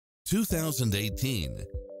2018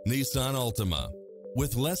 Nissan Altima.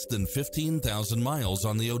 With less than 15,000 miles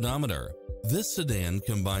on the odometer, this sedan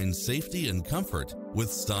combines safety and comfort with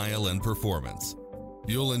style and performance.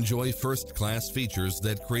 You'll enjoy first-class features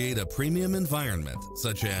that create a premium environment,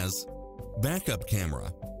 such as backup camera,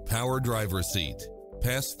 power driver seat,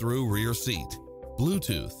 pass-through rear seat,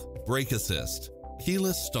 Bluetooth, brake assist,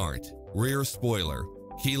 keyless start, rear spoiler,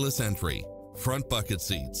 keyless entry, front bucket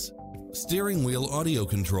seats, steering wheel audio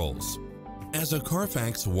controls. As a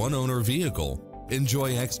Carfax one-owner vehicle,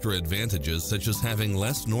 enjoy extra advantages such as having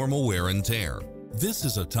less normal wear and tear. This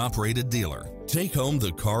is a top-rated dealer. Take home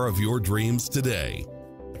the car of your dreams today.